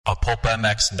a Pulp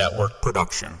MX Network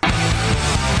production.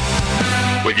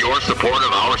 With your support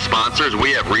of our sponsors,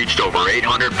 we have reached over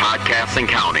 800 podcasts and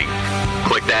counting.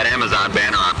 Click that Amazon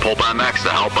banner on Pulp MX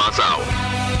to help us out.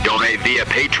 Donate via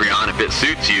Patreon if it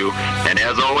suits you, and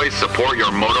as always, support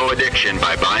your moto addiction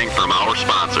by buying from our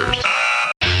sponsors.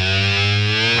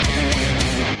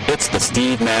 It's the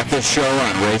Steve Mathis Show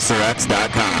on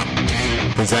RacerX.com,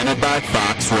 presented by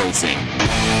Fox Racing.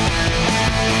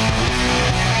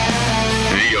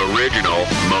 The original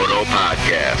Moto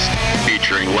Podcast,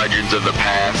 featuring legends of the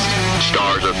past,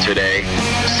 stars of today,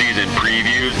 season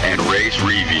previews and race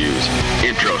reviews,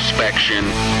 introspection,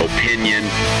 opinion,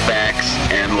 facts,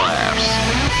 and laughs.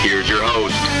 Here's your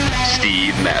host,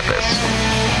 Steve Mathis.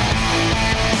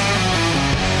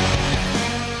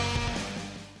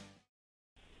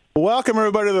 Welcome,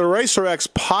 everybody, to the RacerX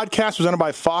podcast presented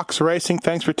by Fox Racing.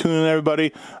 Thanks for tuning in,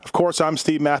 everybody. Of course, I'm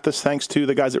Steve Mathis. Thanks to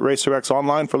the guys at RacerX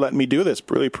Online for letting me do this.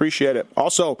 Really appreciate it.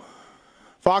 Also,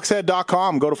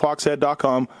 foxhead.com. Go to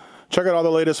foxhead.com. Check out all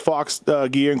the latest Fox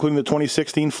gear, including the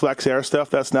 2016 Flex Air stuff.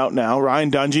 That's out now.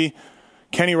 Ryan Dungey,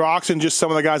 Kenny Roxon, just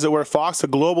some of the guys that wear Fox. The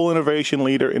global innovation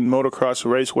leader in motocross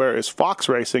racewear is Fox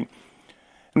Racing.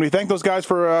 And we thank those guys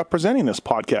for presenting this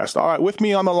podcast. All right, with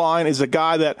me on the line is a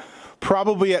guy that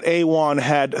probably at A1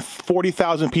 had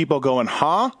 40,000 people going,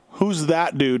 huh? Who's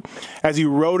that dude? As he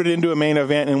rode it into a main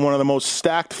event in one of the most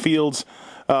stacked fields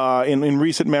in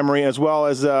recent memory, as well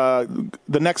as the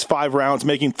next 5 rounds,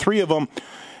 making 3 of them.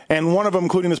 And one of them,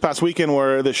 including this past weekend,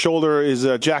 where the shoulder is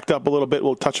jacked up a little bit.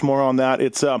 We'll touch more on that.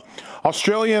 It's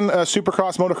Australian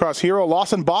Supercross motocross hero,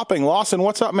 Lawson Bopping. Lawson,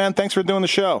 what's up, man? Thanks for doing the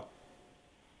show.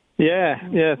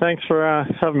 Yeah. Thanks for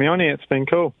having me on here. It's been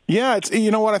cool. Yeah,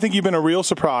 you know what? I think you've been a real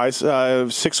surprise.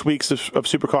 6 weeks of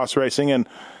Supercross racing, and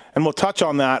we'll touch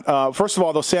on that. First of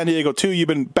all, though, San Diego too. You've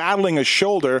been battling a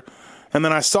shoulder, and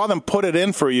then I saw them put it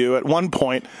in for you at one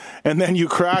point, and then you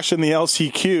crashed in the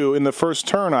LCQ in the first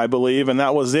turn, I believe, and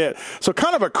that was it. So,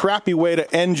 kind of a crappy way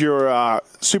to end your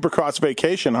Supercross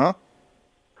vacation, huh?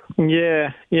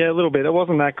 Yeah, a little bit. It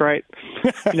wasn't that great.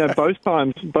 Both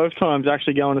times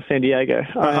actually going to San Diego.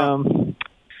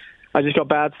 I just got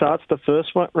bad starts the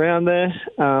first round there,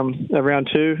 round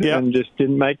 2, and just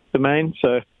didn't make the main.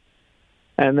 So,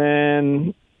 and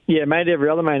then made every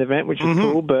other main event, which was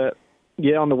cool. But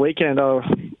on the weekend I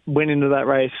went into that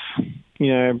race,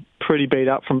 pretty beat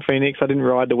up from Phoenix. I didn't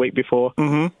ride the week before.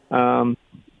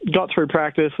 Got through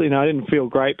practice. I didn't feel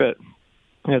great, but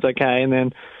it was okay. And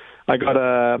then I got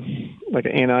an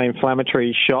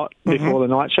anti-inflammatory shot before the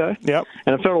night show. Yep.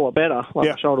 And it felt a lot better.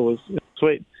 My shoulder was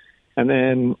sweet. And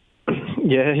then,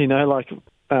 heat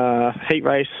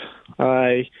race,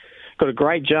 I got a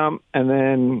great jump and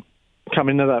then come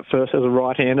into that first as a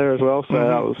right-hander as well. So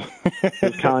that was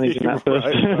carnage in that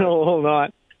first turn all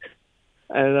night.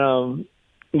 And,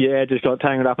 just got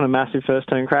tangled up in a massive first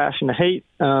turn crash in the heat,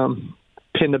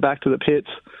 pinned it back to the pits.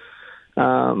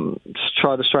 Just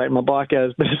tried to straighten my bike out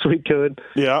as best we could.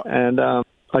 Yeah. And I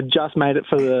just made it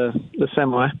for the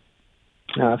semi. I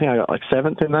think I got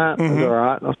 7th in that. It was all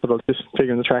right. I was sort of just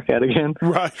figuring the track out again.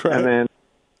 Right. And then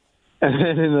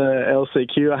in the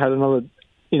LCQ, I had another,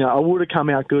 I would have come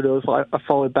out good. It was like I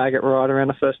followed Baggett right around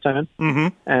the first turn.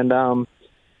 And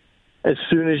as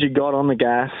soon as you got on the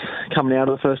gas, coming out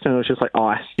of the first turn, it was just like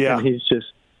ice. Yeah. And he's just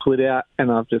slid out, and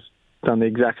I've just done the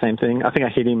exact same thing. I think I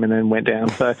hit him and then went down.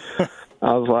 So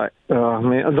I was like, oh,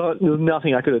 man, there was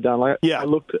nothing I could have done. I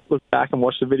looked back and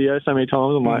watched the video so many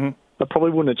times. I'm like, I probably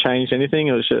wouldn't have changed anything.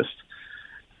 It was just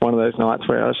one of those nights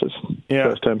where I was just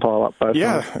first turn pile up both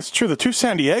times. It's true. The 2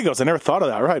 San Diegos, I never thought of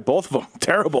that, right? Both of them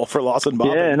terrible for Lawson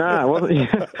Bopping. Yeah, no,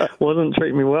 it wasn't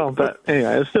treating me well. But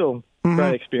anyway, it was still a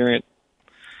great experience.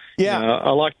 Yeah.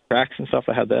 I liked the tracks and stuff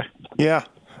they had there. Yeah.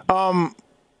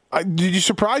 Did you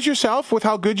surprise yourself with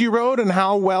how good you rode and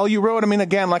how well you rode? I mean,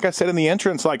 again, like I said in the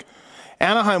entrance,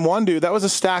 Anaheim 1, dude, that was a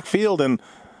stacked field, and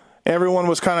everyone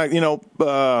was kind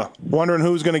of, wondering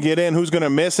who's going to get in, who's going to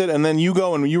miss it, and then you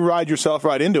go and you ride yourself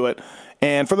right into it.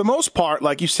 And for the most part,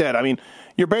 like you said, I mean,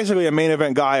 you're basically a main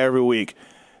event guy every week.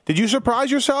 Did you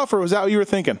surprise yourself, or was that what you were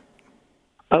thinking?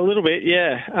 A little bit,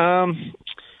 yeah.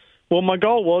 Well, my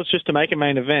goal was just to make a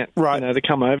main event, right? To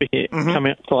come over here, come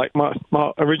out. So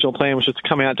my original plan was just to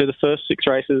come out, do the first 6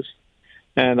 races,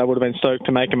 and I would have been stoked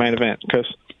to make a main event because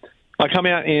I come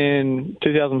out in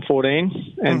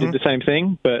 2014 and did the same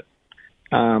thing, but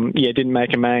didn't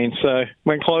make a main. So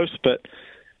went close, but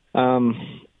to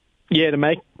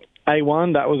make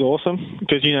A1, that was awesome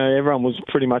because everyone was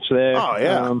pretty much there. Oh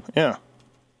yeah,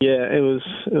 yeah. It was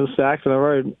stacked, and I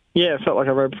rode. Yeah, it felt like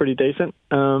I rode pretty decent.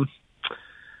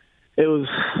 It was,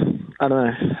 I don't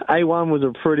know, A1 was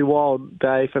a pretty wild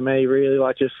day for me, really.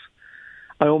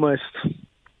 I almost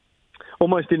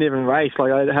didn't even race.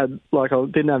 Like I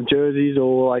didn't have jerseys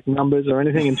or like numbers or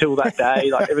anything until that day.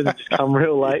 Like everything just come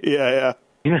real late. Yeah.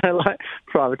 You know, like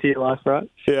privateer life, right?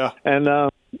 Yeah. And I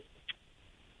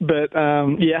had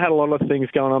a lot of things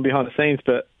going on behind the scenes,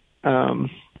 but I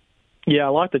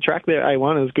liked the track there.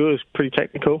 A1 it was good. It was pretty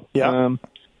technical. Yeah. I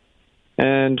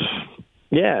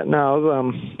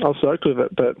was stoked with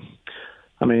it. But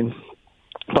I mean,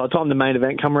 by the time the main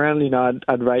event come around, you know,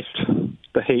 I'd raced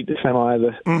the heat, the semi,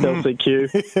 the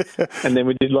LCQ, and then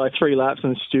we did like 3 laps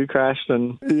and Stu crashed,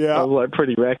 and I was like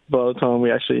pretty wrecked by the time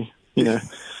we actually, you know,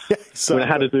 when I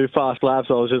had to do fast laps,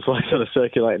 I was just like sort of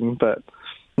circulating. But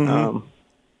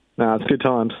it's good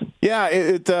times. Yeah,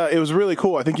 it was really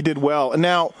cool. I think you did well. And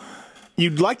now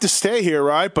you'd like to stay here,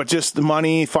 right? But just the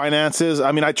money, finances.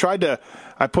 I mean, I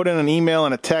put in an email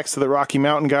and a text to the Rocky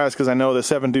Mountain guys because I know the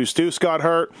 7 Deuce Deuce got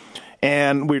hurt.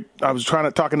 And I was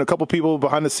talking to a couple people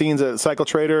behind the scenes at Cycle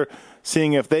Trader,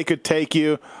 seeing if they could take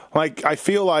you. Like, I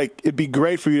feel like it'd be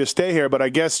great for you to stay here, but I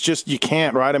guess just you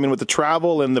can't, right? I mean, with the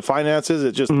travel and the finances,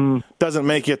 it just doesn't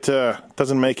make it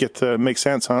make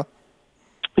sense, huh?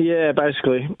 Yeah,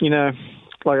 basically. You know,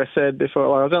 like I said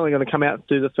before, I was only going to come out and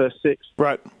do the first 6,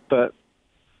 right? But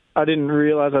I didn't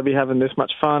realize I'd be having this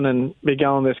much fun and be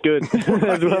going this good as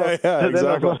well. Yeah,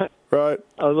 exactly. Right.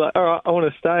 I was like, all right, I want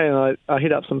to stay, and I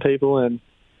hit up some people, and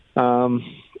I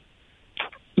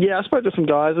spoke to some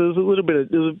guys. It was a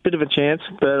bit of a chance,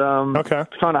 but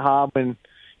it's kind of hard when,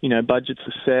 you know, budgets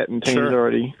are set and teams are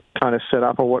already kind of set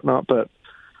up or whatnot. But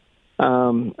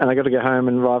and I got to get home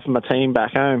and ride for my team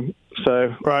back home,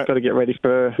 so got to get ready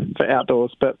for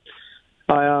outdoors. But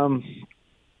but I don't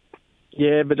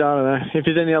know. If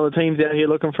there's any other teams out here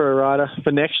looking for a rider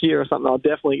for next year or something, I'll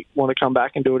definitely want to come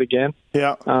back and do it again.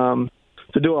 Yeah. To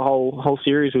do a whole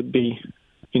series would be,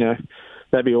 you know,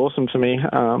 that'd be awesome to me.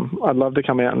 I'd love to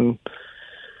come out and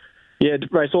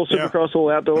race all Supercross,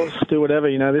 all outdoors, do whatever.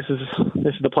 You know, this is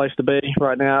the place to be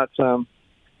right now. It's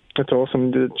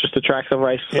awesome. Just the tracks I've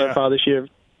raced so far this year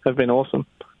have been awesome.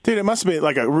 Dude, it must be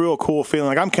like a real cool feeling.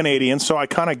 Like, I'm Canadian, so I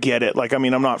kind of get it. Like, I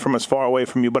mean, I'm not from as far away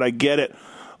from you, but I get it.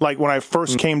 Like, when I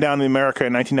first came down to America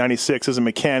in 1996 as a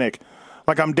mechanic,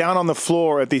 like, I'm down on the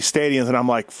floor at these stadiums, and I'm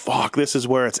like, fuck, this is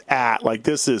where it's at. Like,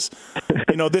 this is,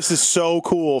 you know, this is so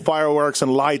cool. Fireworks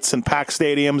and lights and packed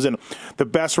stadiums and the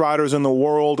best riders in the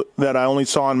world that I only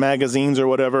saw in magazines or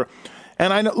whatever.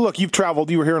 And I know, look, you've traveled.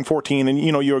 You were here in 14, and,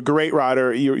 you know, you're a great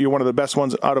rider. You're one of the best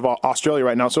ones out of Australia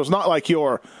right now. So it's not like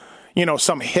you're, you know,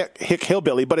 some hick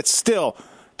hillbilly, but it's still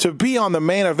to be on the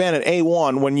main event at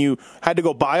A1 when you had to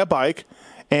go buy a bike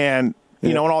and,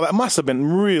 you know, and all that must have been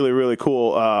really, really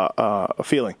cool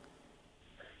feeling.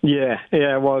 Yeah,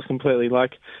 it was completely.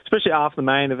 Like, especially after the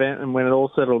main event and when it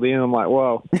all settled in, I'm like,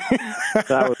 whoa,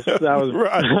 that was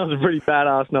right. That was a pretty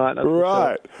badass night.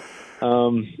 Right.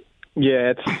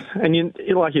 And you,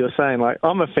 like you were saying, like,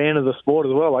 I'm a fan of the sport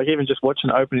as well. Like, even just watching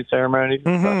the opening ceremonies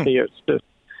and stuff here,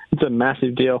 it's a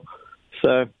massive deal.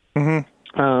 So,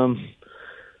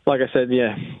 like I said,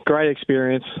 great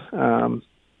experience.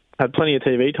 Had plenty of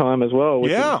TV time as well,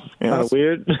 which is kind of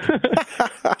weird.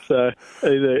 So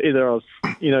either I was,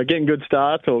 you know, getting good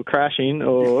starts or crashing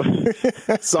or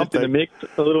something in the mix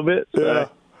a little bit. So,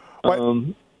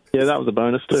 that was a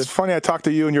bonus too. It's funny. I talked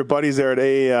to you and your buddies there at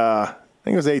I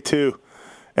think it was A2.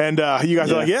 And you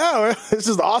guys are like, this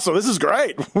is awesome. This is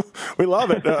great. We love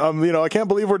it. You know, I can't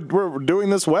believe we're doing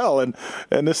this well, and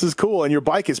this is cool. And your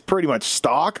bike is pretty much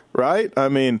stock, right? I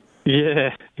mean,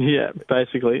 yeah,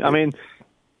 basically. I mean,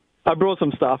 I brought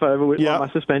some stuff over with my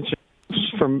suspension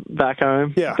from back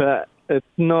home. Yeah, but it's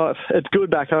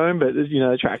good back home, but you know,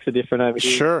 the tracks are different over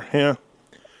here. Sure, yeah.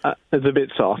 It's a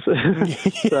bit soft. So,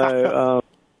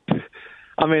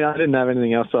 I mean, I didn't have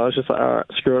anything else, so I was just like, all right,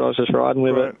 screw it. I was just riding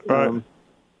with it. Right.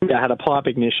 I had a pipe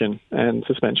ignition and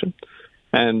suspension,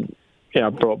 and I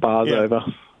brought bars over.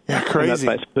 Yeah, crazy. And that's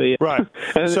basically it. Right.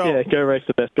 And so, go race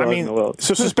the best guys in the world.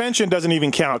 So suspension doesn't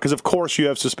even count because, of course, you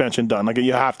have suspension done. Like,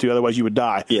 you have to, otherwise you would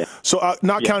die. Yeah. So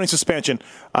not counting suspension,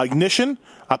 ignition,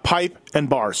 a pipe, and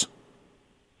bars.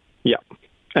 Yeah.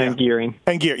 And gearing.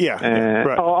 And gear,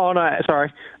 right. Oh, no,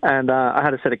 sorry. And I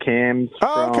had a set of cams.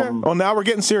 Oh, okay. Well, now we're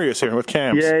getting serious here with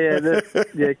cams.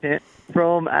 Cam.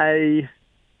 From a...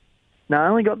 No, I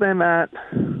only got them at...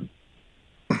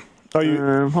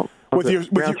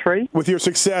 With your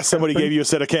success, somebody gave you a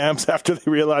set of cams after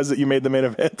they realized that you made the main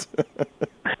event.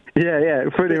 Yeah,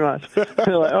 pretty much.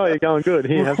 They're like, oh, you're going good.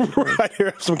 Here, have some cams. Right,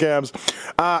 here, have some cams.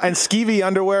 And Skeevy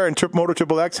Underwear and Moto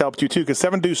Triple X helped you, too, because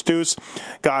 7 Deuce Deuce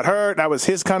got hurt. That was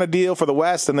his kind of deal for the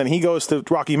West, and then he goes to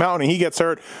Rocky Mountain, and he gets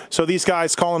hurt. So these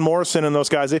guys, Colin Morrison and those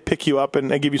guys, they pick you up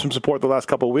and give you some support the last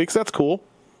couple of weeks. That's cool.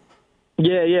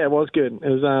 Yeah, it was good. It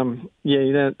was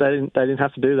they didn't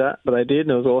have to do that, but they did,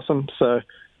 and it was awesome. So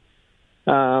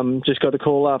just got the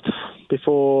call up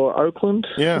before Oakland,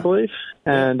 I believe,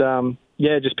 and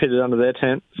just pitted under their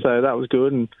tent. So that was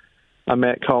good, and I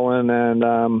met Colin and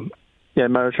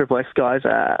Moto Triple X guys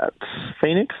at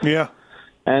Phoenix. Yeah,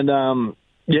 and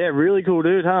really cool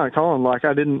dude, huh? Colin, like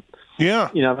I didn't,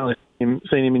 I've only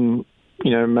seen him in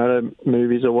moto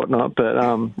movies or whatnot, but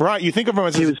right. You think of him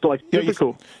as he was like super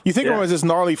cool. You think of him as this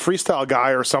gnarly freestyle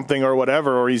guy or something or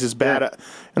whatever, or he's just bad at,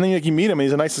 and then you meet him, and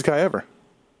he's the nicest guy ever.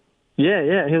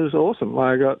 Yeah, he was awesome.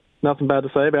 I got nothing bad to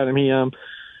say about him. He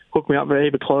hooked me up with a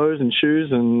heap of clothes and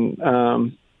shoes, and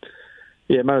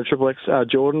Moto Triple X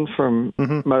Jordan from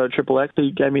Moto Triple X,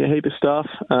 he gave me a heap of stuff.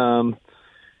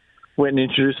 Went and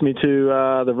introduced me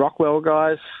to the Rockwell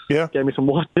guys. Yeah, gave me some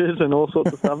watches and all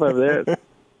sorts of stuff over there. It's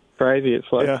crazy. It's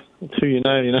like it's who you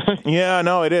know. Yeah,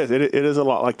 no, it is. It is a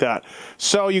lot like that.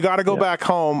 So you got to go back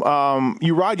home.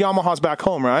 You ride Yamahas back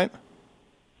home, right?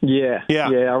 Yeah.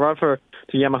 I ride for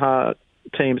the Yamaha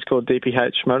team. It's called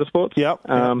DPH Motorsports. Yep.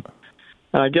 And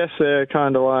I guess they're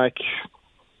kind of like,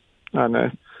 I don't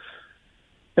know.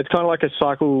 It's kind of like a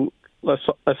cycle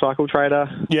trader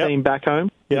team back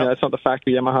home. Yeah. It's not the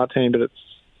factory Yamaha team, but it's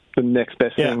the next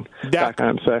best thing back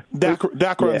home. So Dak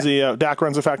runs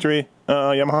the factory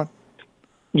Yamaha.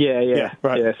 Yeah,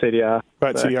 right. Yeah, CDR.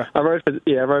 Right, so CDR. I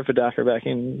rode for Dakar back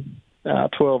in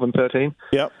 12 and 13.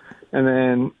 Yep. And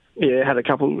then had a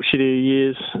couple shitty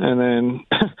years, and then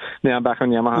now I'm back on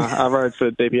Yamaha. I rode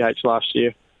for DPH last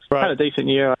year. Right. Had a decent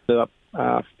year. I ended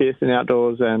up fifth in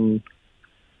outdoors and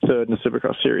third in the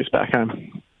Supercross series back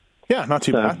home. Yeah, not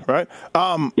too bad, right?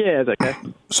 It's okay.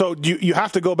 So you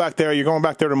have to go back there. You're going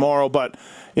back there tomorrow, but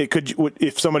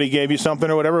if somebody gave you something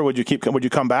or whatever, would you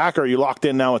come back, or are you locked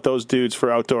in now with those dudes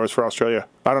for outdoors for Australia?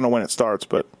 I don't know when it starts,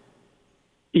 but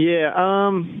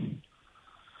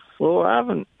well, I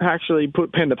haven't actually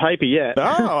put pen to paper yet.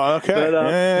 Oh, okay.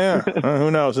 But,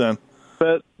 who knows then?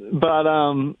 But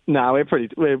no,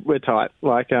 we're tight.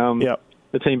 Like the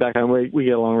team back home, we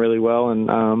get along really well,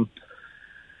 and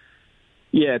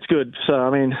it's good. So I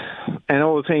mean, and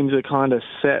all the teams are kind of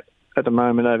set at the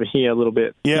moment over here a little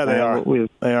bit. Yeah, they are.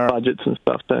 With budgets and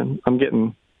stuff. So I'm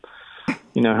getting,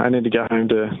 I need to go home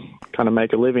to kind of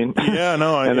make a living. Yeah,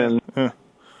 no,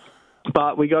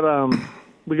 But we got a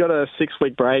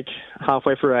 6-week break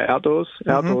halfway through our outdoors.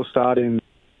 Outdoors start in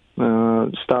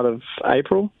start of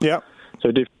April. Yeah. So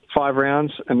we do 5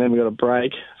 rounds, and then we got a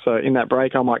break. So in that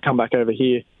break, I might come back over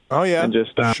here. Oh yeah, and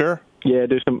just sure. Yeah,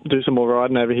 do some more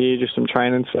riding over here, just some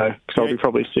training. So cause I'll be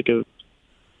probably sick of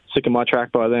my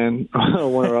track by then. I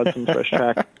want to ride some fresh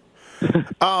track.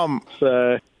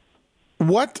 So.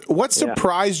 What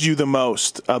surprised you the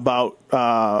most about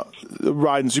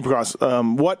riding Supercross?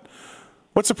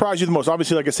 What surprised you the most?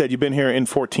 Obviously, like I said, you've been here in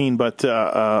 14, but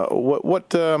what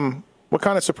kind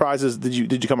of surprises did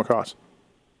you come across?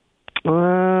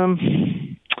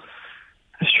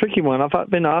 It's a tricky one. I've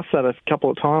been asked that a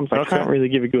couple of times. I can't really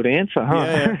give a good answer, huh?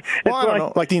 Yeah. Well, I don't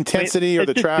know, like the intensity or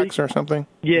the tracks or something.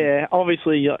 Yeah,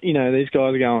 obviously, these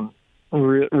guys are going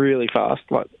really fast,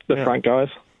 like the front guys.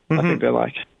 I think they're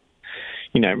like,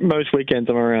 most weekends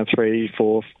I'm around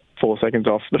 3-4 seconds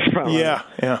off the front. Yeah.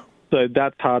 So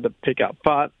that's hard to pick up.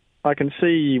 But I can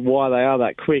see why they are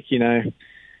that quick,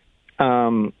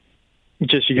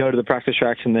 Just you go to the practice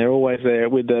tracks and they're always there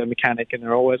with the mechanic and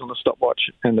they're always on the stopwatch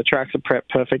and the tracks are prepped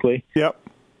perfectly. Yep.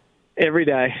 Every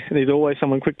day. There's always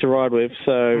someone quick to ride with.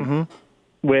 So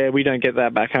where we don't get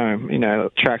that back home,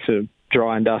 tracks are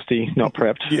dry and dusty, not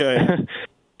prepped. Yeah.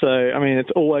 So, I mean,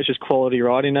 it's always just quality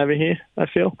riding over here, I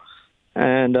feel.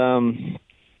 And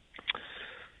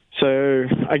so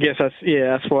I guess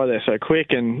that's why they're so quick.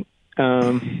 And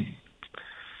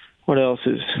what else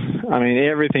is? I mean,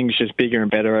 everything's just bigger and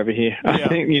better over here. Yeah. I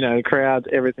think the crowds,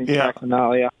 everything's back and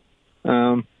gnarlier.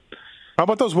 How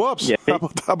about those whoops? Yeah. How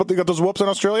about they got those whoops in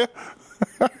Australia?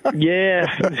 Yeah,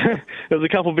 there was a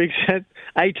couple big sets.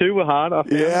 A2 were hard, I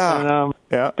found.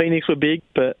 And, Phoenix were big,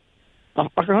 but I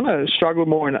kind of struggled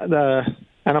more in the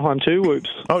Anaheim 2 whoops.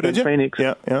 Oh, did you? Phoenix.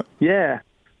 Yeah. Yeah,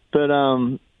 but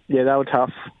they were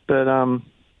tough. But our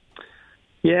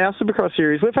Supercross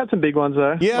series, we've had some big ones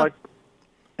though. Yeah. Like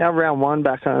our round 1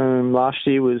 back home last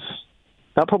year was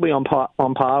probably on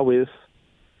par with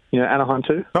Anaheim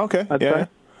 2. Okay. I'd say.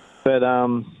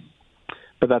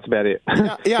 But that's about it.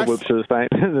 Yeah, the whoops are the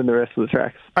same than the rest of the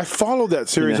tracks. I followed that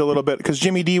series a little bit because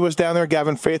Jimmy D was down there,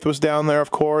 Gavin Faith was down there, of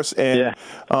course, and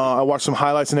I watched some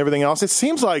highlights and everything else. It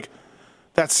seems like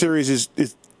that series is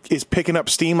picking up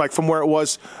steam, like from where it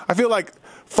was. I feel like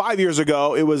 5 years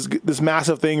ago, it was this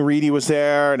massive thing. Reedy was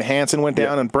there, and Hansen went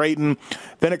down, and Brayton.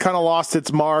 Then it kind of lost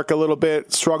its mark a little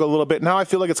bit, struggled a little bit. Now I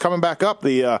feel like it's coming back up,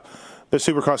 the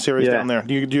Supercross series down there.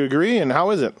 Do you agree? And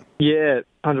how is it? Yeah,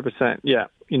 100%. Yeah,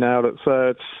 you nailed it.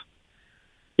 So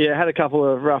I had a couple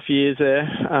of rough years there.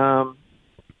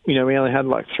 We only had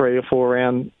like 3 or 4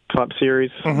 round type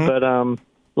series, but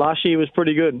last year was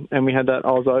pretty good, and we had that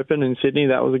Oz Open in Sydney.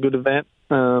 That was a good event.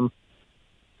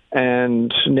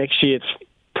 And next year it's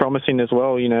promising as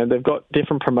well. They've got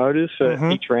different promoters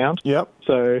for each round. Yep.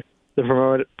 So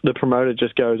the promoter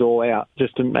just goes all out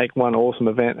just to make one awesome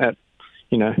event at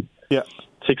 6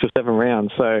 or 7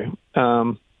 rounds. So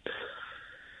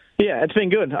it's been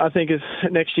good. I think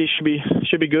next year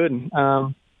should be good.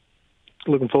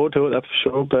 Looking forward to it, that's for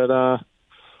sure. But I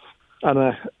don't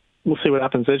know. We'll see what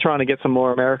happens. They're trying to get some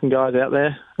more American guys out there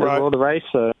as well, the race.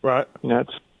 So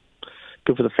it's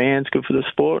good for the fans, good for the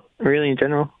sport, really in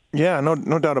general. Yeah, no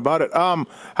doubt about it.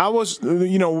 How was,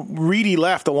 Reedy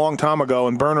left a long time ago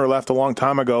and Burner left a long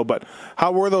time ago, but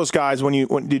how were those guys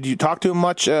did you talk to them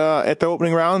much at the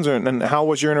opening rounds, and how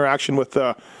was your interaction with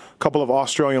a couple of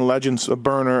Australian legends,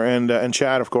 Burner and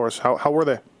Chad, of course? How were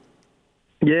they?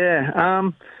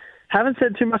 Yeah, haven't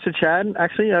said too much to Chad,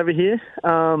 actually, over here.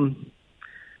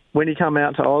 When he come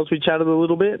out to Oz, we chatted a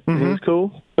little bit. It was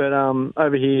cool. But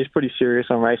over here, he's pretty serious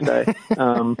on race day.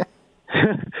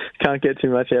 Can't get too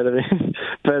much out of him.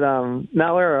 But,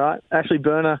 no, we're all right. Actually,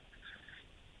 Burner,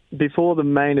 before the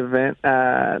main event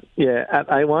at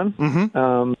A1,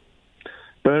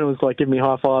 Burner was, like, giving me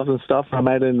high fives and stuff. I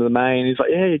made it into the main. He's like,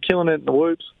 yeah, you're killing it in the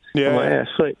whoops. Yeah. I'm like, yeah,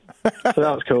 sweet. So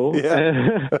that was cool.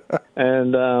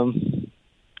 And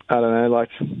I don't know, like,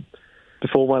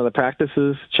 before one of the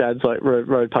practices, Chad's, like,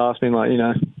 rode past me and, like,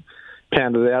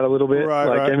 pounded it out a little bit.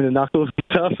 Gave me the knuckles and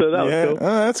stuff, so that was cool.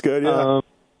 Oh, that's good, yeah.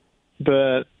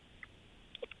 But,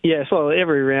 so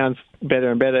every round's better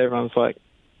and better. Everyone's like,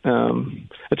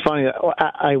 it's funny, that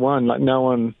at A1, like, no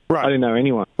one, I didn't know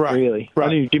anyone, really. I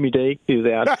knew Jimmy D, he was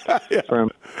out from.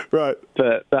 But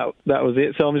that was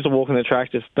it. So I'm just walking the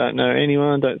track, just don't know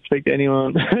anyone, don't speak to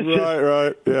anyone.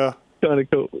 Yeah. Kind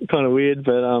of cool, kind of weird,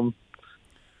 but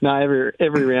no,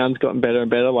 every round's gotten better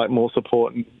and better, like more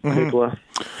support, and people are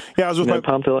I was with my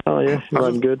pumped. Like, oh yeah,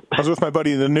 running good. I was with my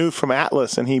buddy the new from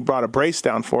Atlas, and he brought a brace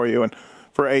down for you and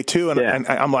for A2, and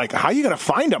I'm like, how are you gonna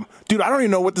find him, dude? I don't even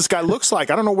know what this guy looks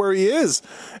like. I don't know where he is.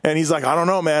 And he's like, I don't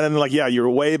know, man. And like, yeah, you're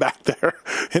way back there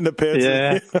in the pits,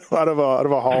 out of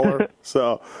a hauler.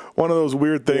 So one of those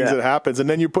weird things that happens, and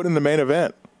then you're put in the main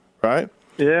event, right?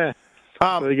 Yeah.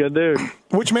 Pretty good, dude.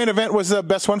 Which main event was the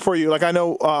best one for you? Like, I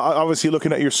know, obviously,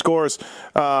 looking at your scores,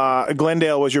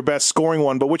 Glendale was your best scoring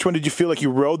one, but which one did you feel like you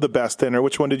rode the best in, or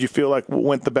which one did you feel like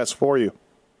went the best for you?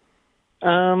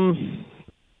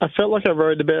 I felt like I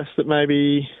rode the best at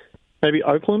maybe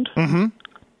Oakland. I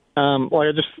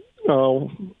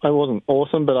wasn't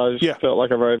awesome, but I just felt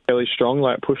like I rode fairly strong,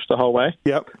 like pushed the whole way.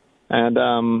 Yep. And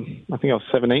I think I was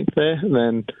 17th there, and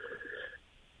then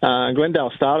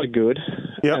Glendale started good,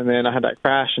 and then I had that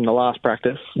crash in the last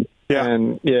practice,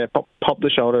 and popped the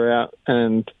shoulder out,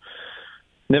 and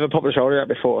never popped the shoulder out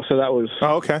before, so that was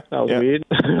weird.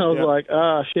 I was like,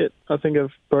 shit, I think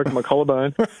I've broken my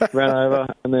collarbone. Ran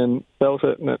over and then felt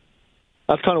it, and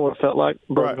that's kind of what it felt like,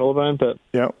 broken collarbone. But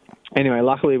anyway,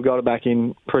 luckily we got it back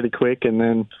in pretty quick, and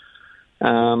then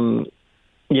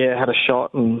had a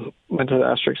shot and went to the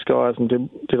Asterisk Skies and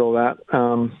did all that.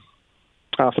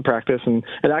 After practice, and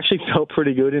it actually felt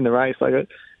pretty good in the race. Like,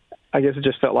 I guess it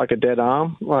just felt like a dead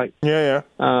arm. Like, and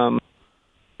I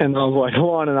was like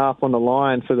lining up on the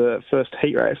line for the first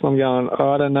heat race, and I'm going,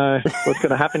 I don't know what's going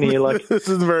to happen here. Like, this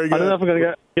is very good. I don't know if I'm going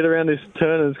to get around this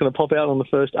turn and it's going to pop out on the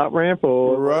first up ramp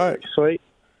or sweet.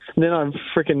 And then I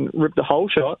freaking ripped the whole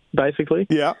shot, basically.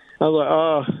 Yeah. I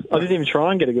was like, I didn't even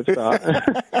try and get a good start.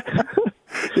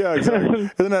 Yeah,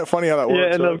 exactly. Isn't that funny how that works?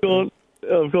 Yeah, and I've gone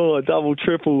like double,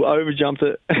 triple, over jumped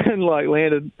it and like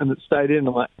landed and it stayed in.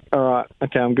 I'm like, all right,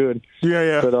 okay, I'm good.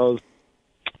 Yeah. But I was,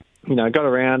 got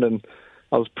around and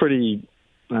I was pretty,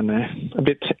 I don't know, a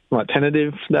bit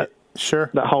tentative that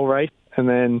whole race. And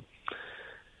then,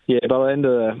 by the end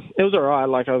of it was all right.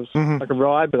 Like I was like a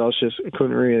ride, but I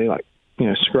couldn't really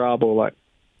scrub or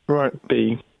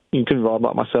you couldn't ride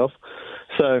like myself.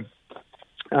 So,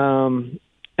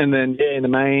 and then, in the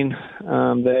main,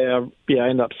 I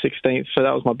ended up 16th, so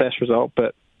that was my best result,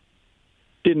 but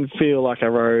didn't feel like I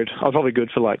rode. I was probably good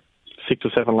for like 6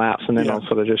 or 7 laps, and then I was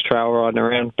sort of just trail riding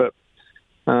around. But,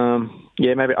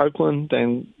 maybe Oakland,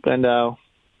 then Glendale,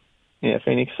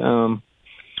 Phoenix. Probably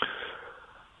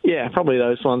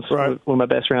those ones were my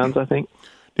best rounds, I think.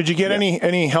 Did you get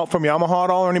any help from Yamaha at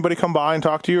all, or anybody come by and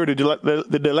talk to you, or did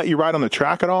they let you ride on the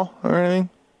track at all, or anything?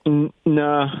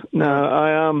 No.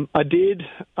 I did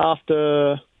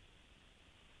after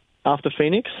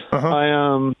Phoenix.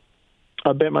 Uh-huh.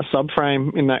 I bent my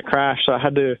subframe in that crash, so I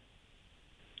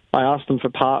asked them for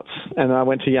parts, and I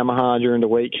went to Yamaha during the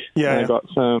week. Yeah, and I got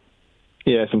some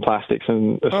plastics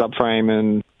and a subframe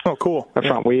and cool, a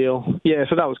front wheel. Yeah,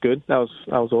 so that was good. That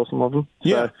was awesome of them.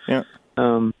 So,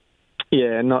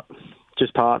 not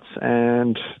just parts.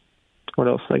 And what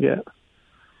else did I get?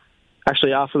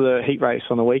 Actually, after the heat race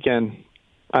on the weekend,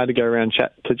 I had to go around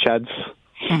to Chad's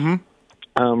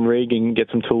rig and get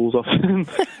some tools off him.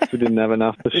 We didn't have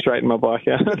enough to straighten my bike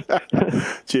out.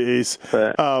 Jeez.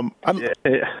 But,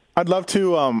 I'd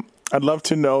love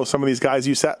to know some of these guys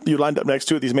you lined up next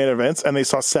to at these main events, and they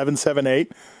saw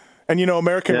 778. And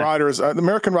American riders,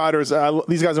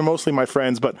 these guys are mostly my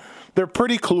friends, but they're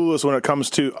pretty clueless when it comes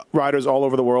to riders all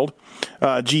over the world,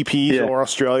 GPs or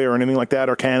Australia or anything like that,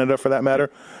 or Canada for that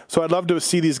matter. So I'd love to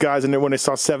see these guys, and when they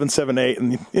saw 778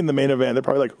 in the main event, they're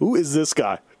probably like, "Who is this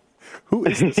guy? Who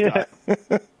is this guy?"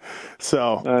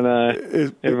 So I know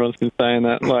everyone's been saying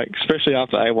that, like especially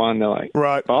after A1, they're like,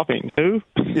 "Right, Bopping, who?"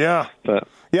 Yeah, but.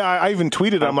 Yeah, I even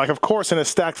tweeted, I'm like, of course, in a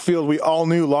stacked field, we all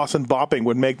knew Lawson Bopping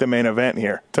would make the main event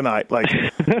here tonight. Like,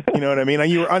 you know what I mean?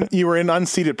 You were in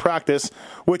unseated practice,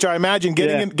 which I imagine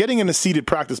getting into seated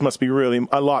practice must be really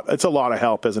a lot. It's a lot of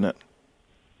help, isn't it?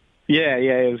 Yeah,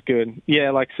 it was good.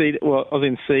 Yeah, like I was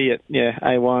in C at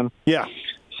A1. Yeah.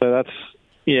 So that's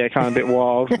kind of a bit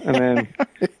wild, and then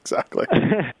exactly.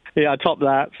 I topped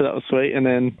that, so that was sweet. And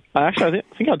then I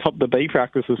think I topped the B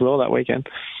practice as well that weekend,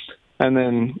 and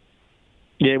then.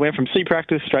 Yeah, went from C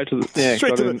practice straight to put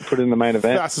it in the main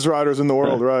event. Fastest riders in the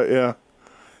world, right? Yeah.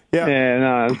 Yeah,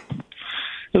 no,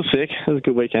 it was sick. It was a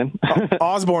good weekend.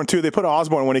 Osborne too. They put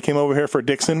Osborne when he came over here for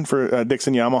Dixon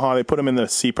Yamaha. They put him in the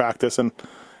C practice, and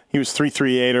he was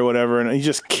 3:38 or whatever, and he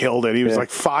just killed it. He was like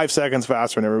 5 seconds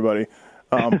faster than everybody.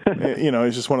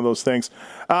 It's just one of those things.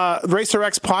 Racer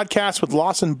X podcast with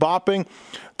Lawson Bopping.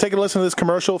 Take a listen to this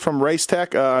commercial from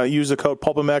Racetech. Use the code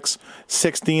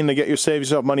PulpMX16 to save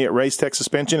yourself money at Racetech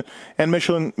Suspension and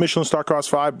Michelin Starcross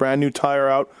 5, brand new tire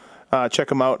out. Check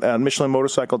them out at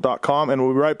MichelinMotorcycle.com, and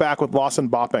we'll be right back with Lawson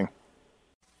Bopping.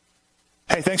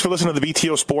 Hey, thanks for listening to the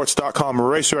BTOsports.com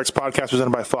Racer X podcast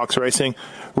presented by Fox Racing.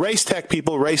 Racetech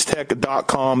people,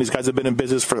 racetech.com. These guys have been in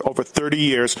business for over 30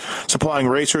 years, supplying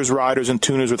racers, riders, and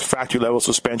tuners with factory-level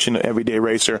suspension to everyday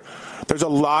racer. There's a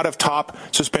lot of top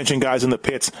suspension guys in the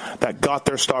pits that got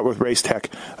their start with Racetech.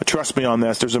 Trust me on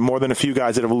this. There's more than a few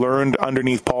guys that have learned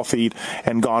underneath Paul Feed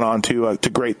and gone on to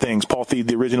great things. Paul Feed,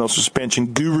 the original suspension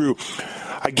guru.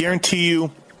 I guarantee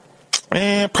you,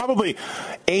 probably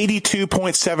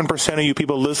 82.7% of you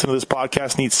people listening to this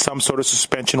podcast need some sort of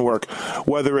suspension work,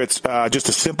 whether it's just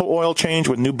a simple oil change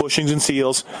with new bushings and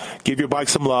seals, give your bike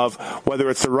some love, whether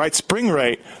it's the right spring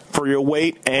rate for your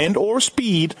weight and or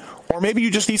speed, or maybe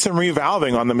you just need some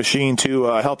revalving on the machine to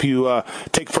help you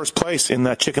take first place in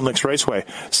that Chicken Licks Raceway.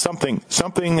 Something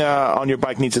on your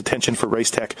bike needs attention for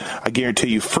Racetech. I guarantee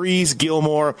you. Freeze,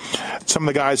 Gilmore, some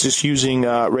of the guys just using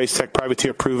Racetech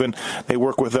Privateer proven. They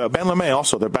work with Ben LeMay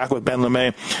also. They're back with Ben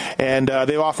LeMay. And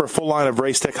they offer a full line of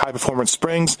Racetech high-performance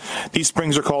springs. These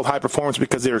springs are called high-performance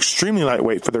because they're extremely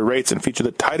lightweight for their rates and feature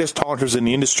the tightest tolerances in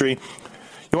the industry.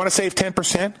 You want to save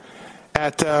 10%?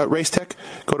 At Racetech,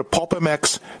 go to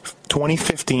PulpMX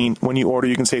 2015. When you order,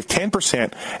 you can save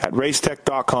 10% at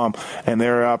racetech.com. And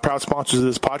they're proud sponsors of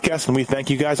this podcast, and we thank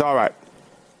you guys. All right,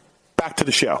 back to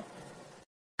the show.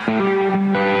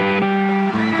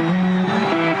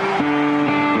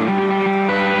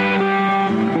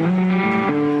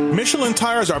 Michelin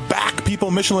tires are back,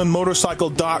 people.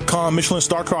 MichelinMotorcycle.com. Michelin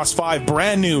Starcross 5,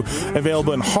 brand new,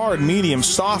 available in hard, medium,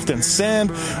 soft, and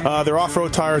sand. Their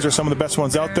off-road tires are some of the best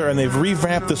ones out there, and they've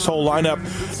revamped this whole lineup.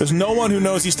 There's no one who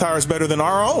knows these tires better than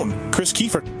our own, Chris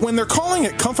Kiefer. When they're calling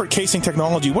it comfort casing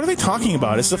technology, what are they talking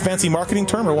about? Is this a fancy marketing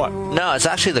term or what? No, it's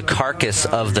actually the carcass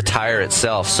of the tire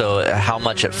itself. So how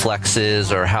much it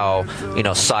flexes, or how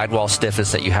sidewall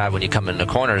stiffness that you have when you come into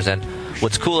corners. And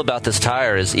what's cool about this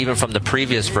tire is even from the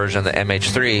previous version of the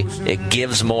MH3, it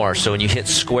gives more. So when you hit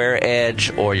square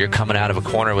edge or you're coming out of a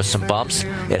corner with some bumps,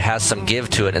 it has some give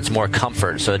to it, and it's more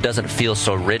comfort. So it doesn't feel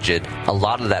so rigid. A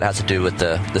lot of that has to do with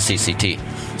the CCT.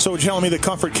 So you're telling me the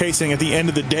comfort casing at the end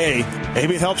of the day,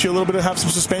 maybe it helps you a little bit to have some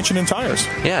suspension in tires.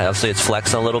 Yeah, obviously it's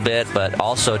flexing a little bit, but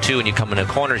also too, when you come into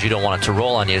corners, you don't want it to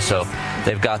roll on you. So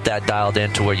they've got that dialed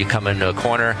in to where you come into a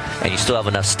corner and you still have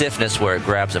enough stiffness where it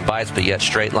grabs and bites, but yet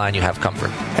straight line, you have comfort.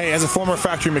 Hey, as a former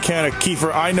factory mechanic,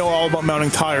 Kiefer, I know all about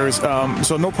mounting tires.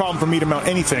 So no problem for me to mount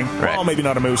anything. Right. Well, maybe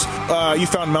not a moose. You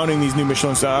found mounting these new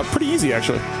Michelins pretty easy,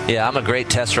 actually. Yeah, I'm a great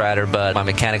test rider, but my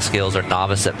mechanic skills are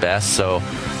novice at best, so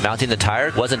mounting the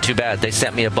tire wasn't too bad. They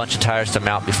sent me a bunch of tires to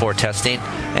mount before testing,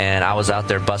 and I was out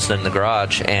there busting in the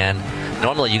garage. And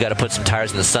normally you got to put some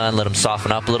tires in the sun, let them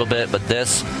soften up a little bit, but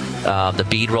this, the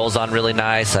bead rolls on really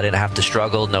nice. I didn't have to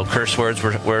struggle. No curse words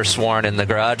were sworn in the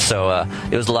garage, so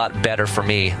it was a lot better for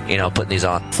me, putting these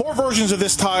on. 4 versions of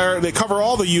this tire. They cover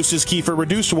all the uses, Kiefer.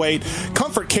 Reduced weight,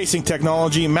 comfort casing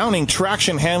technology, mounting,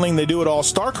 traction, handling. They do it all.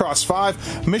 Starcross 5,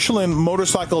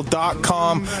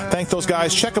 MichelinMotorcycle.com. Thank those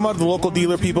guys. Check them out at the local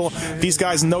dealer, people. These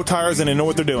guys know tires and they know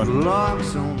what they're doing.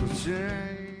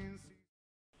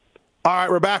 All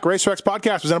right, we're back. RacerX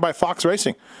Podcast presented by Fox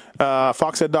Racing.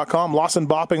 Foxhead.com. Lawson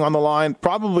Bopping on the line.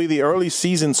 Probably the early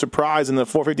season surprise in the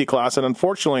 450 class, and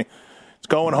unfortunately, it's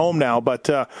going home now. But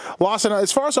Lawson,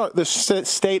 as far as the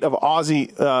state of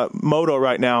Aussie moto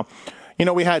right now,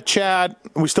 we had Chad.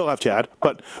 We still have Chad,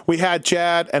 but we had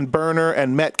Chad and Burner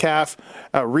and Metcalf.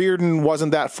 Reardon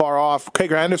wasn't that far off.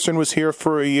 Craig Anderson was here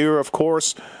for a year, of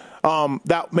course.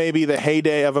 That may be the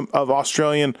heyday of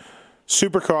Australian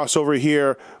Supercross over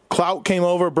here. Clout came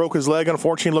over, broke his leg,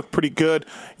 unfortunately, looked pretty good.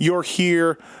 You're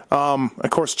here. Of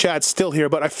course, Chad's still here.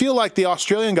 But I feel like the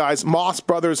Australian guys, Moss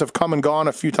brothers, have come and gone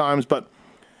a few times. But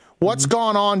what's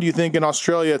gone on, do you think, in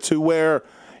Australia to where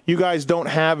you guys don't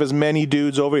have as many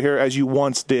dudes over here as you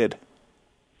once did?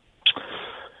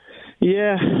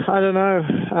 Yeah, I don't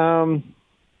know.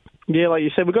 Yeah, like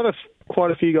you said, we've got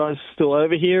quite a few guys still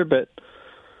over here, but,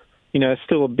 it's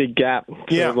still a big gap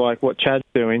to like what Chad's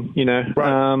doing,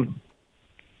 Right.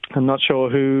 I'm not sure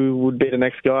who would be the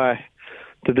next guy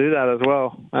to do that as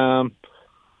well.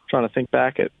 Trying to think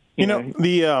back at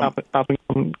the up and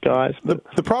coming guys.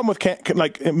 The problem with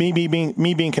me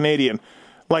being Canadian,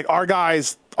 like our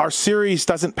guys, our series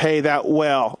doesn't pay that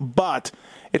well, but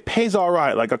it pays all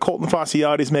right. Like a Colton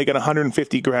Fasciati's making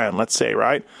 $150,000, let's say,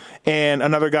 right? And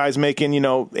another guy's making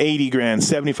 $80,000,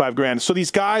 $75,000. So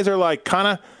these guys are like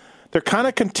they're kind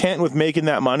of content with making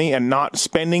that money and not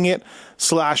spending it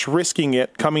 / risking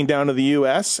it coming down to the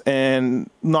U.S. and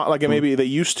not like maybe they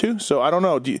used to. So I don't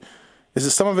know. Is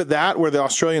it some of it that where the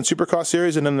Australian Supercross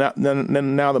series and then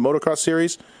now the Motocross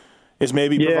series is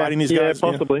maybe providing these guys?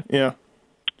 Possibly. Yeah,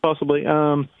 possibly.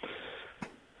 That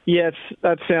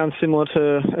sounds similar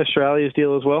to Australia's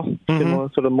deal as well. Mm-hmm. Similar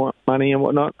sort of money and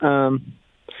whatnot.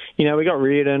 We got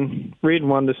Reardon. Reardon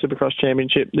won the Supercross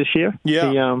Championship this year.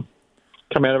 Yeah. He,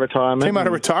 came out of retirement.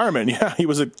 Yeah. He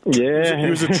was a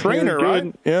trainer,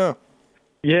 right? Yeah.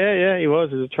 Yeah, he was.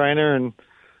 He was a trainer and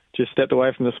just stepped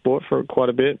away from the sport for quite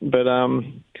a bit. But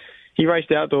he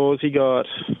raced outdoors. He got,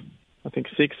 I think,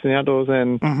 6th in outdoors.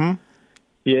 And,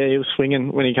 he was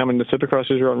swinging when he came into Supercross.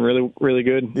 He was running really, really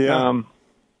good. Yeah.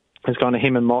 It's kind of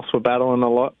him and Moss were battling a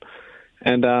lot.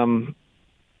 And,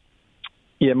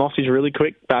 Mossy's really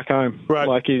quick back home. Right.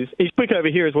 Like, he's quick over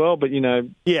here as well, but,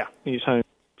 he's home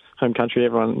country.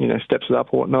 Everyone, steps it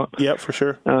up or whatnot. Yeah, for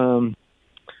sure. I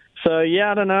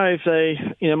don't know if they,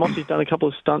 Mossy's done a couple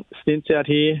of stints out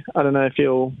here. I don't know if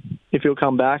he'll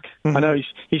come back. Mm-hmm. I know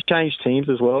he's changed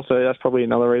teams as well, so that's probably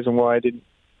another reason why he didn't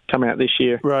come out this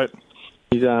year. Right.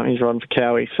 He's riding for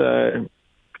Cowie. So,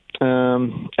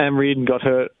 and Reardon got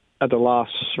hurt at the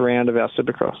last round of our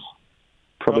Supercross.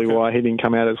 Probably why he didn't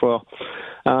come out as well.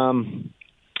 I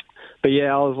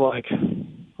was like,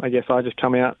 I guess I just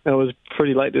come out. It was a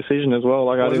pretty late decision as well.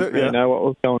 Like I didn't really know what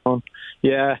was going on.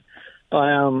 Yeah,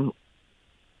 I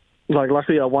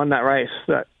luckily I won that race,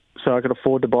 so I could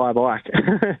afford to buy a bike.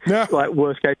 Yeah. Like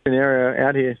worst case scenario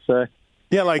out here. So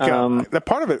yeah, that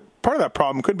part of that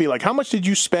problem could be like, how much did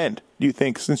you spend? Do you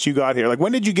think since you got here? Like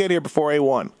when did you get here before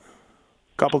A1?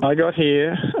 I got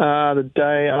here the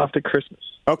day after Christmas.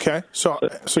 Okay, so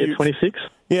you 26.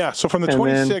 Yeah, so from the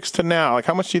 26th to now, like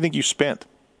how much do you think you spent?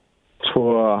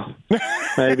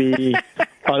 Maybe I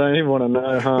don't even want to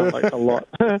know, huh? Like a lot.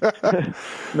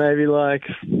 Maybe like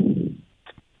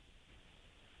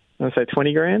I'd say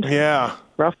 $20,000. Yeah,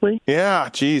 roughly. Yeah,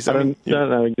 geez. I don't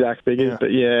know exact figures, but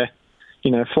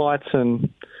flights and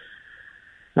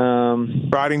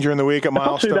riding during the week at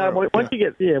Milestone. Once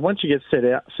you get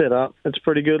set up, it's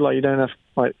pretty good. Like you don't have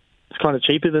it's kind of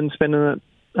cheaper than spending it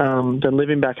than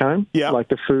living back home. Yeah, like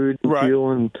the food, and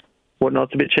fuel, and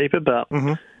whatnot's a bit cheaper, but.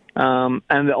 Mm-hmm.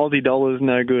 And the Aussie dollar's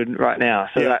no good right now,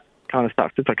 so that kind of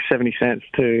sucks. It's like 70 cents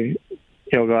to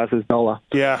your guys' dollar.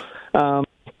 Yeah.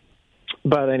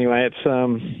 But anyway, it's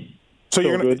so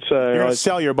you're gonna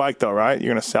sell your bike though, right?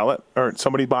 You're gonna sell it, or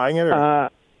somebody buying it? Or?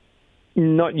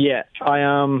 Not yet.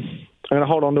 I'm gonna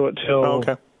hold on to it till.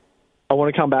 Okay. I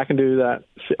want to come back and do that.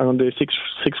 I'm gonna do six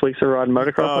weeks of riding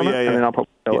motocross on it, and then I'll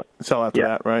sell after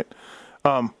that, right?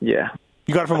 Yeah.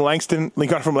 You got it from Langston. You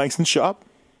got it from Langston's shop.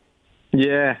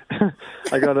 Yeah,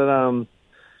 I got it.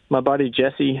 My buddy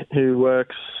Jesse, who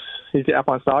works, he's the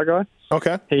Alpine Star guy.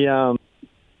 Okay. He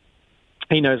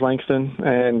knows Langston,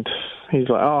 and he's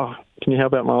like, "Oh, can you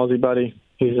help out my Aussie buddy?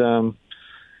 He's coming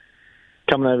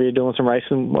over here doing some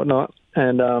racing and whatnot."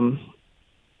 And I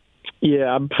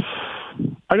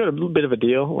got a little bit of a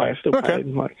deal. Like, I still paid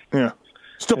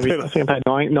still paid. I think I paid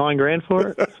 $9,000 for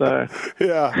it. So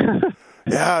yeah.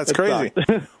 Yeah, it's crazy.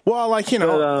 Well, like,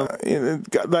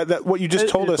 that what you just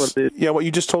told us. Yeah, what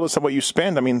you just told us of what you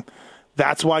spend. I mean,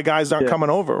 that's why guys aren't coming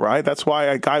over, right? That's why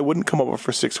a guy wouldn't come over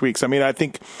for 6 weeks. I mean, I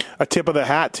think a tip of the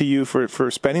hat to you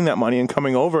for spending that money and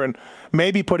coming over and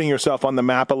maybe putting yourself on the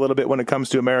map a little bit when it comes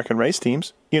to American race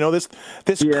teams. This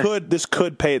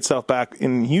could pay itself back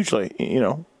in hugely.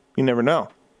 You never know.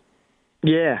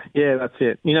 Yeah, that's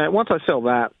it. Once I sell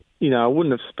that, I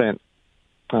wouldn't have spent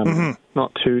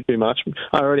not too much.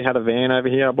 I already had a van over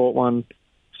here. I bought one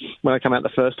when I came out the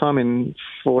first time in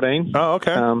 14. Oh,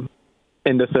 okay.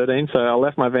 End of 13. So I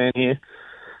left my van here.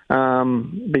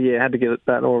 But yeah, I had to get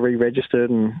that all re-registered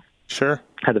and sure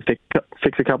had to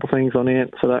fix a couple things on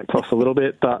it. So that cost a little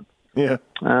bit, but yeah.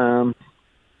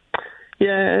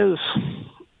 It was.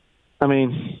 I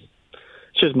mean,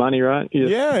 it's just money, right? You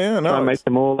just try and make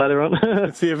them all later on.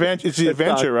 It's the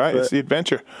adventure, right? It's the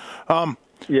adventure.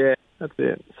 Yeah. That's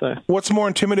it. So, what's more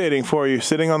intimidating for you,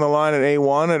 sitting on the line at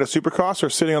A1 at a Supercross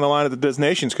or sitting on the line at the Des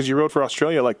Nations? Because you rode for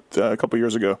Australia like a couple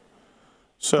years ago.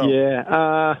 So yeah,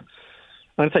 I'm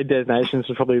going to say Des Nations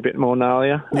was probably a bit more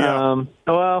gnarlier. Yeah.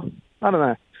 Well, I don't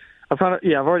know. I've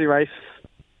already raced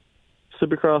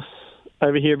Supercross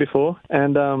over here before,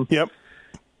 and yep.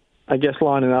 I guess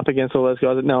lining up against all those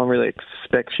guys that no one really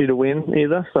expects you to win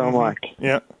either. So I'm like,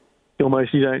 yeah,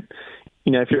 almost you don't.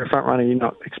 If you're a front runner, you're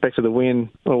not expected to win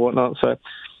or whatnot. So,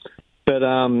 but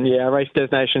I raced Des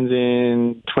Nations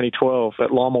in 2012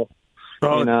 at Lommel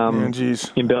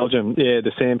in Belgium. Yeah,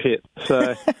 the sand pit.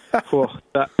 So,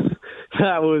 that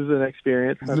was an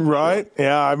experience. Right?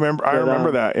 Yeah, I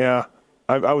remember that. Yeah,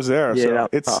 I was there. Yeah,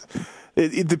 so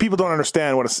the people don't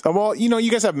understand what.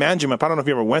 You guys have Manjimup. I don't know if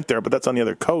you ever went there, but that's on the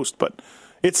other coast. But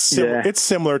it's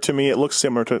similar to me. It looks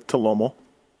similar to Lommel.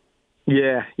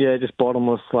 Yeah, just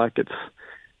bottomless. Like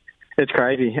it's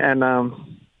crazy, and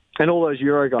all those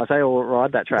Euro guys, they all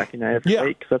ride that track, every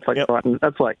week. That's like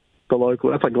that's like the local.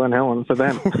 That's like Glen Helen for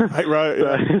them. right.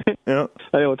 So, yeah.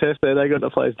 They all test there. They got the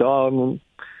place dialed, and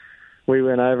we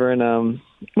went over and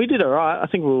we did all right. I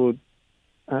think we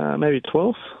were maybe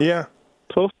 12th. Yeah,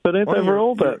 12th, 13th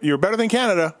overall. But you're better than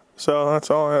Canada, so that's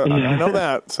all. I know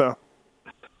that. So,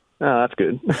 that's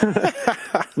good.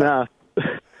 No,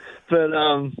 but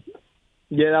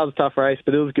that was a tough race,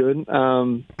 but it was good.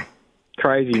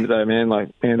 Crazy though, man.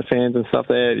 The fans and stuff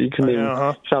there. You couldn't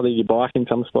even sharply your bike in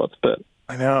some spots, but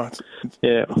I know.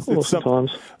 Awesome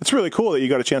times. It's really cool that you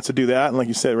got a chance to do that, and like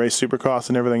you said, race Supercross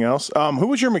and everything else. Who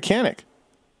was your mechanic?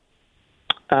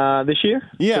 This year?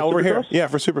 Yeah, over here. Yeah,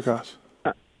 for Supercross.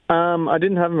 I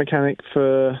didn't have a mechanic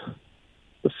for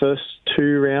the first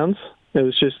 2 rounds. It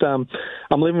was just I'm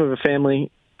living with a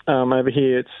family over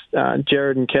here. It's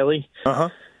Jared and Kelly. Uh-huh.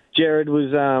 Jared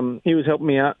was he was helping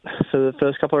me out for the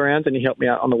first couple of rounds, and he helped me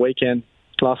out on the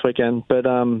last weekend. But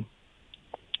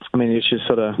he's just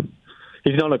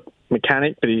he's not a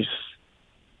mechanic, but he's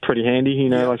pretty handy.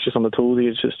 Just on the tools,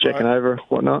 he's just checking over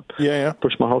whatnot. Yeah.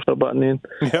 Push my whole shot button in.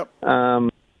 Yep. I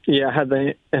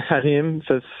had him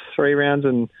for 3 rounds,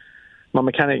 and my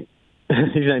mechanic,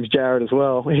 his name's Jared as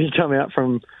well. He came out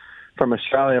from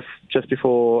Australia just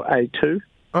before A2.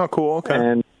 Oh, cool. Okay.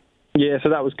 And so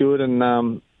that was good,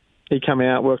 and he came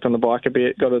out, worked on the bike a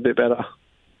bit, got a bit better.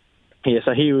 Yeah,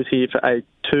 so he was here for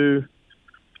A2,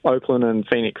 Oakland and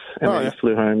Phoenix, and then he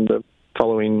flew home the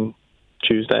following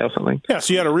Tuesday or something. Yeah,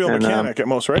 so you had a real mechanic at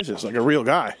most races, like a real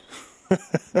guy.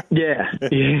 Yeah,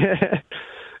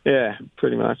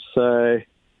 pretty much. So,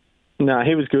 no,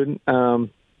 he was good. That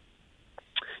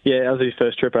was his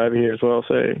first trip over here as well,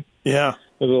 so yeah,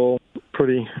 it was all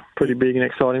pretty big and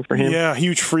exciting for him. Yeah,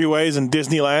 huge freeways and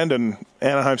Disneyland and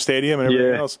Anaheim Stadium and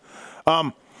everything else.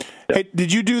 Hey,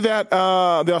 did you do that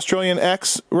the Australian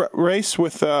X race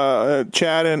with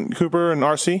Chad and Cooper and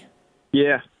RC?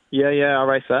 Yeah, I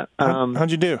raced that.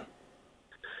 How'd you do?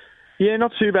 Yeah,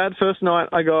 not too bad. First night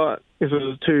I got, if it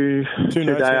was two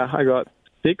day, I got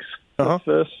 6 the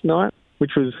first night,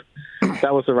 which was,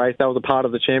 that was the race. That was a part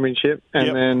of the championship.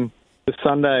 And then the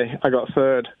Sunday I got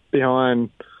 3rd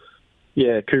behind,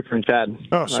 Cooper and Chad.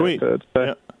 Oh, sweet. So, so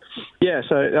that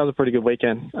was a pretty good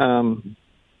weekend.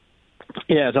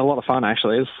 Yeah, it's a lot of fun,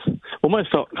 actually. It's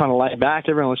almost felt kind of laid back.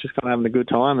 Everyone was just kind of having a good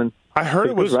time. And I heard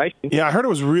it was good racing. Yeah, I heard it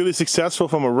was really successful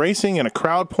from a racing and a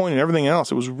crowd point and everything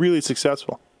else. It was really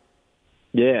successful.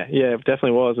 Yeah, it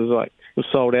definitely was. It was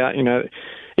sold out.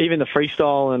 Even the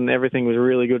freestyle and everything was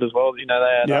really good as well. They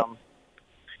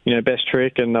had best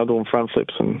trick, and they were doing front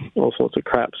flips and all sorts of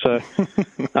crap. So,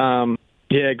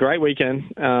 great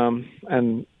weekend.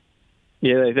 And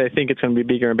they think it's going to be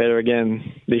bigger and better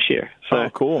again this year. So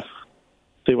cool.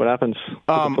 See what happens.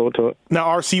 Looking forward to it. Now,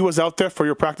 RC was out there for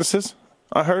your practices,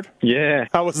 I heard? Yeah.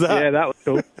 How was that? Yeah, that was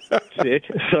cool. Sick.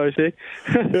 So sick.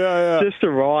 Yeah. Just to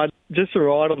ride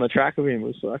on the track with him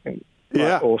was fucking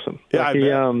awesome.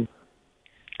 Yeah,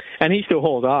 and he still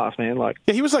hauls ass, man.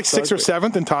 He was 6th or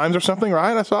 7th in times or something,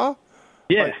 right? I saw.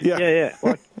 Yeah.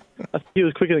 I think he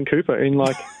was quicker than Cooper in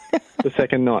the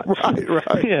second night.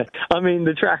 Right. Yeah. I mean,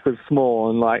 the track was small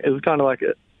and it was kind of like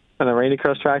an arena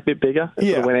cross track, a bit bigger.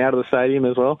 It went out of the stadium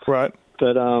as well. Right.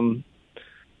 But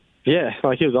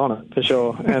he was on it for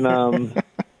sure, and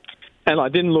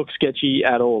and didn't look sketchy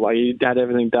at all. He had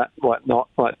everything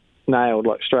nailed,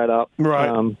 straight up.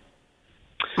 Right.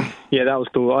 That was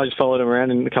cool. I just followed him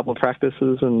around in a couple of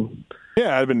practices, and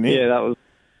that'd been neat.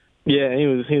 He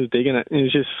was digging it. He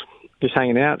was just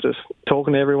hanging out, just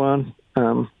talking to everyone.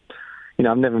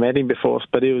 I've never met him before,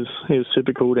 but he was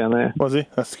super cool down there. Was he?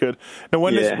 That's good. Now,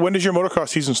 when does your motocross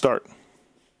season start?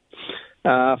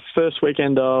 First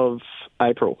weekend of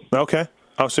April. Okay.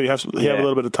 Oh, so you have a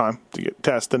little bit of time to get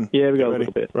test and we got ready. a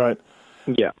little bit. Right.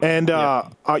 Yeah. And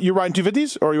you riding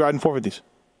 250s or are you riding 450s?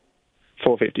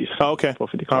 450s. Oh, okay.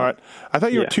 450. All right. I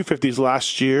thought you were 250s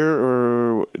last year,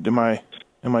 or am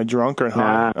I drunk or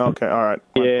high? Nah. Okay. All right.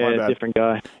 My bad. Different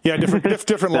guy. Yeah,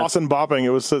 different Lawson Bopping. It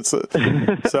was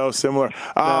so similar.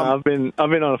 I've been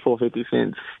on a 450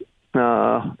 since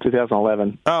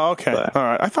 2011. Oh, okay. So, all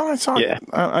right. I thought I saw it.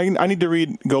 I need to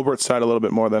read Gobert's side a little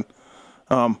bit more then.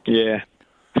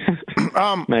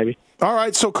 Maybe. All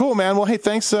right. So cool, man. Well, hey,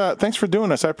 thanks for doing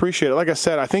this. I appreciate it. Like I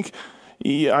said, I think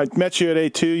I met you at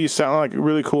A2. You sound like a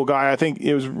really cool guy. I think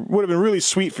it would have been really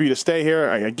sweet for you to stay here.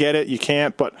 I get it. You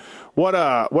can't, but what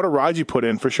a ride you put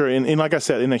in for sure. In like I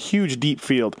said, in a huge deep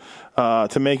field,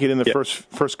 to make it in the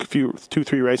first few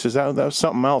 2-3 races, that was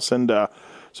something else. And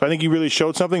so I think you really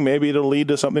showed something. Maybe it'll lead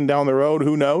to something down the road.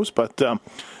 Who knows? But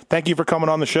thank you for coming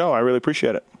on the show. I really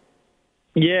appreciate it.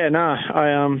 Yeah, no, I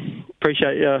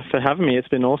appreciate you for having me. It's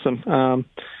been awesome.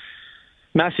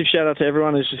 Massive shout out to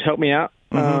everyone who's just helped me out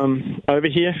over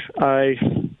here. I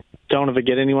don't want to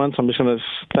forget anyone, so I'm just going to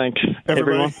thank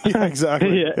everyone. Yeah,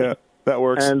 exactly. Yeah, that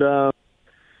works. And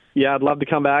I'd love to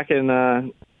come back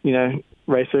and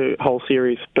race a whole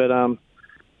series, but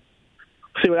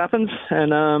see what happens.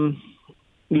 And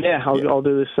I'll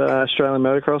do this Australian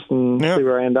motocross and see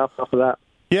where I end up after that.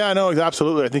 Yeah, no,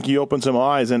 absolutely. I think you opened some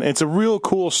eyes, and it's a real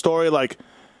cool story. Like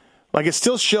it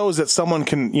still shows that someone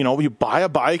can, you buy a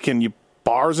bike and you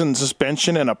bars and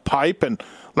suspension and a pipe, and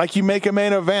you make a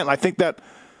main event. I think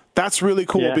that's really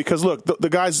cool because look, the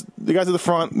guys at the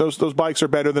front, those bikes are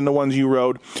better than the ones you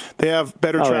rode. They have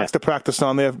better tracks to practice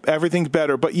on. They have everything's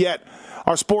better, but yet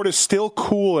our sport is still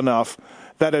cool enough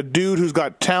that a dude who's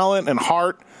got talent and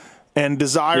heart and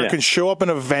desire can show up in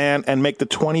a van and make the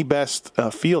 20 best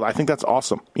field. I think that's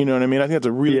awesome. You know what I mean? I think that's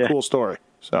a really cool story.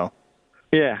 So,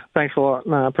 yeah, thanks a lot.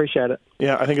 No, I appreciate it.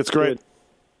 Yeah, I think it's great.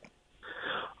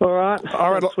 Good. All right,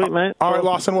 sweet, mate. All right,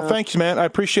 Lawson. Well, thanks, man. I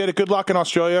appreciate it. Good luck in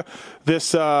Australia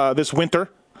this winter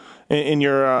in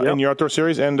your outdoor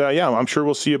series, and I'm sure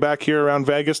we'll see you back here around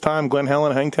Vegas time, Glen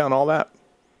Helen, Hangtown, all that.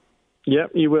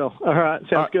 Yep, you will. All right,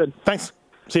 sounds good. Thanks.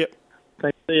 See ya.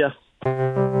 Thanks. See ya.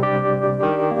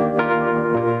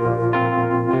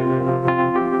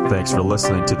 Thanks for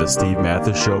listening to the Steve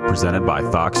Mathis Show presented by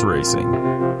Fox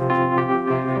Racing.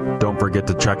 Don't forget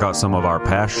to check out some of our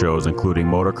past shows, including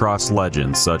motocross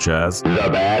legends such as the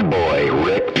bad boy,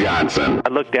 Rick Johnson. I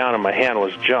looked down and my hand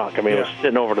was junk. I mean, it was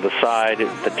sitting over to the side.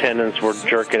 The tendons were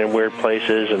jerking in weird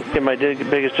places. And my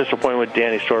biggest disappointment with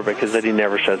Danny Storbeck is that he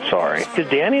never said sorry. Because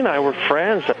Danny and I were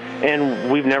friends,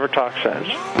 and we've never talked since.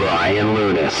 Brian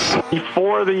Lunas.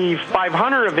 Before the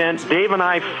 500 event, Dave and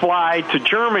I fly to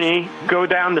Germany, go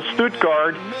down to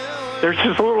Stuttgart. There's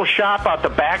this little shop out the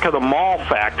back of the mall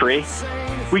factory.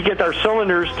 we get our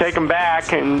cylinders, take them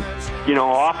back, and,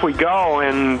 off we go.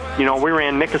 And, we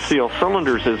ran Nicosil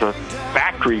cylinders as a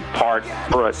factory part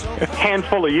for a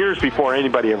handful of years before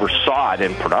anybody ever saw it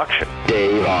in production.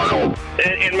 Dave Arnold.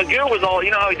 And McGill was all,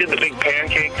 how he did the big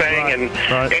pancake thing,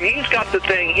 and he's got the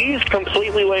thing, he's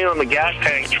completely laying on the gas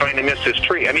tank trying to miss his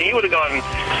tree. I mean, he would have gone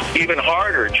even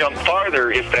harder, jumped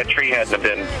farther if that tree hadn't have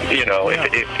been,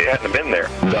 if it hadn't have been there.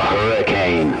 The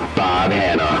Hurricane, Bob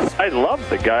Hanna. I love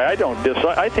the guy.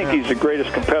 I think he's the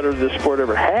greatest competitor this sport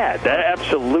ever had.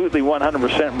 Absolutely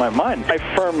 100% in my mind.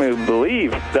 I firmly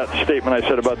believe that statement I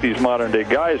said about these modern-day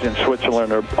guys in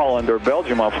Switzerland or Holland or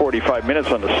Belgium on 45 minutes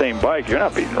on the same bike. You're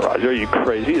not beating Roger. Are you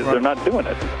crazy? They're not doing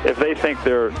it. If they think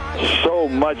they're so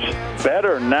much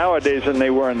better nowadays than they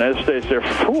were in those days, they're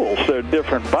fools. They're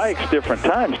different bikes, different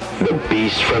times. The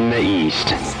Beast from the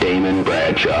East, Damon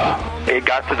Bradshaw. It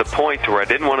got to the point where I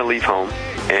didn't want to leave home,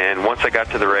 and once I got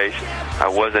to the race, I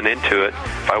wasn't into it.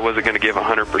 If I wasn't going to give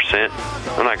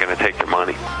 100%, I'm not going to take their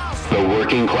money. The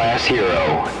working class hero,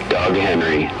 Doug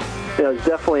Henry. It was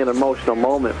definitely an emotional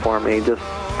moment for me, just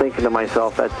thinking to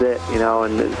myself, that's it,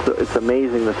 and it's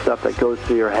amazing the stuff that goes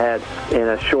through your head in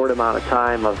a short amount of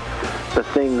time of the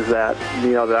things that,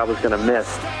 that I was going to miss.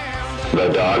 The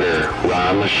Dogger,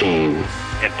 Ron Lachine.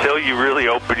 Until you really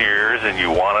open your ears and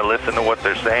you want to listen to what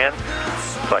they're saying,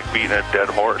 it's like beating a dead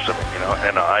horse.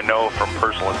 And I know from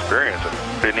personal experience,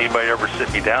 did anybody ever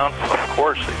sit me down? Of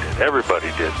course they did.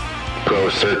 Everybody did. Pro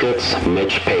Circuits,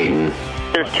 Mitch Payton.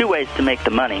 There's two ways to make the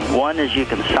money. One is you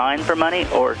can sign for money,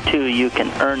 or two, you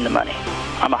can earn the money.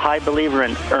 I'm a high believer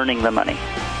in earning the money.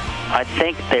 I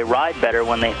think they ride better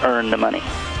when they earn the money.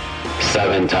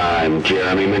 7-time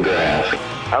Jeremy McGrath.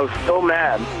 I was so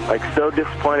mad, so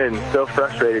disappointed and so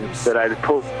frustrated that I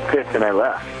pulled fifth and I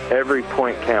left. Every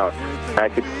point counts. I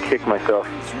could kick myself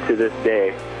to this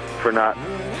day for not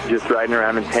just riding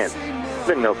around in 10th. It's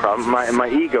been no problem. My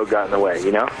ego got in the way,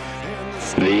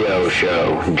 The O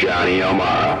Show, Johnny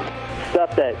O'Mara.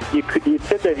 Stuff that you'd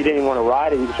sit there if you didn't even want to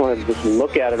ride it, you just wanted to just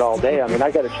look at it all day. I mean, I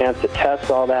got a chance to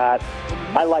test all that.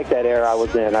 I like that era I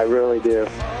was in. I really do.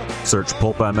 Search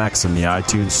Pulp MX in the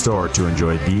iTunes store to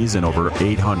enjoy these and over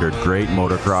 800 great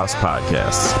motocross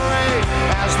podcasts.